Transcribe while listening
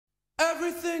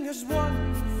Everything is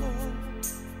wonderful.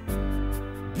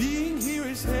 Being here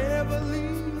is heavenly.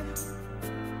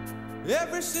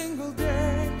 Every single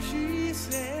day she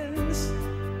sends,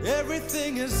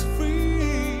 everything is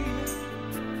free.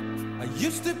 I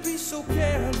used to be so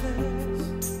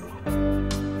careless,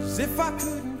 as if I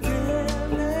couldn't care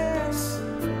less.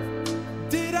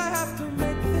 Did I have to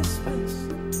make this mess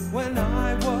when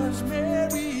I was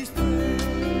Mary's friend?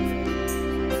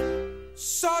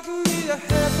 Suddenly the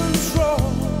heavens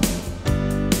rolled,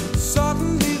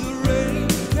 suddenly the rain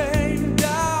came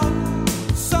down,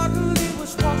 suddenly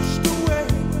was washed away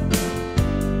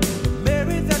the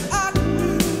Mary that I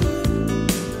knew.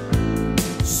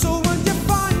 So when you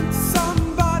find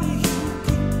somebody who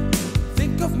can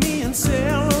think of me and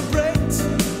celebrate,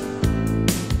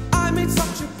 I made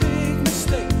such a big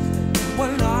mistake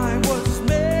when I was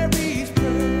Mary's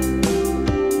friend.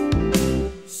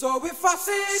 So if I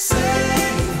say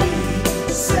save me,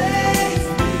 save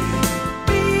me,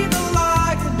 be the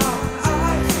light in my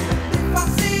eyes. If I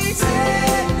see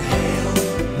 10 Hail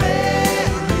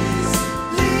Marys,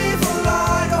 leave a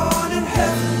light on in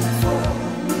heaven for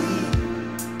me.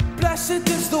 Blessed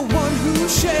is the one who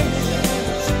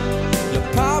shares your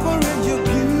power and your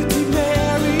beauty,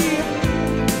 Mary.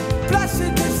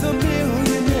 Blessed is the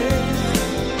millionaire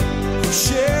who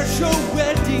shares your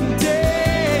wedding day.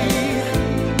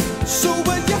 So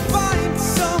when you find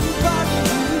somebody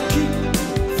who can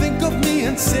think of me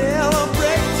and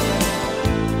celebrate,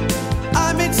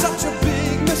 I made such a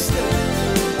big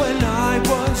mistake when I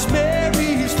was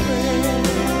Mary's friend.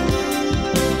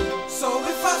 So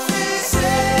if I say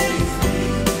save me,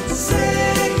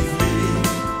 save me,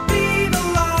 be the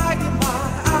light in my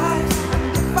eyes.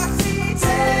 If I see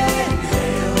 10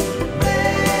 Hail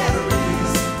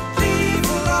Marys, leave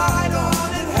a light on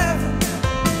in heaven.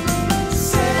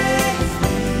 Save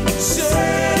me,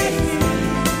 save me,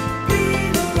 be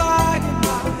the light in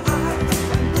my eyes.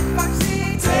 If I see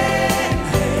 10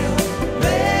 Hail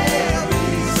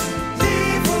Marys,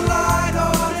 leave a light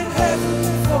on in heaven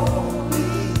for me.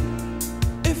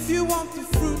 If you want the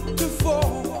fruit to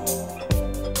fall,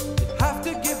 you have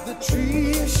to give the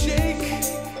tree a shake.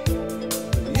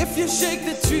 If you shake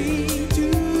the tree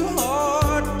too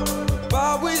hard, the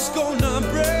bough is gonna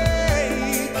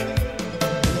break.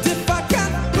 If I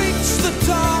can't reach the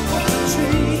top of the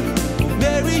tree,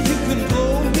 Mary, you can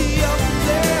blow me up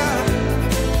there.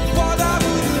 What I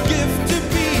wouldn't give to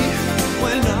be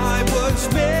when I was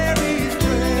Mary's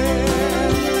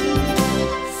friend.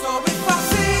 So if I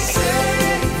say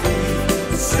save me,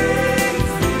 save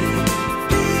me,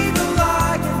 be the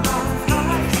light in my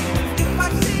eyes. If I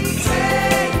see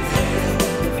 10 Hail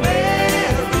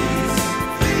Marys,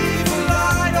 leave a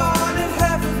light on in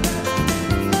heaven.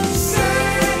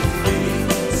 Save me,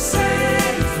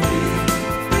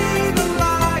 be the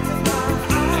light in my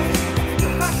eyes.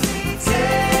 If I see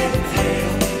 10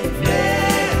 Hail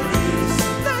Marys,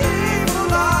 leave a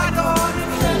light on in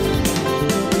heaven.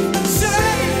 Save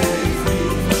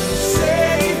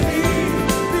me,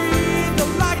 be the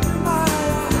light in my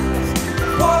eyes.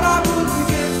 What I wouldn't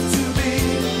give to be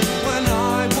when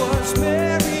I was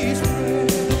Mary's friend.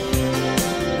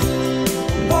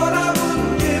 What I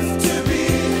wouldn't give to be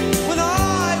when I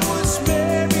was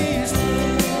Mary's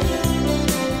friend.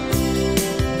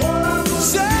 What I would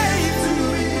save to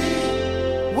me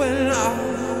when I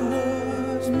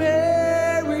was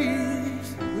Mary's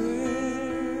friend.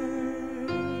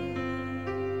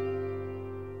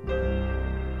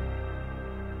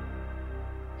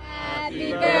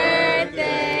 Happy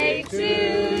birthday to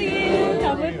you.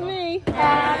 Come with me.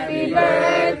 Happy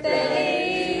birthday,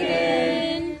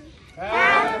 Aiden.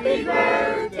 Happy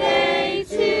birthday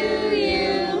to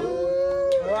you.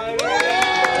 Yay!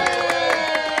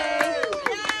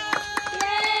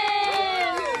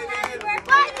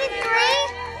 What, did three?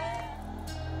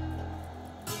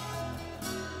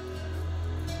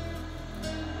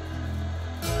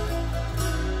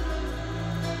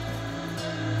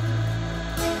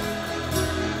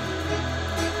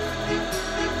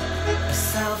 A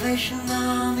Salvation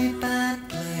Army band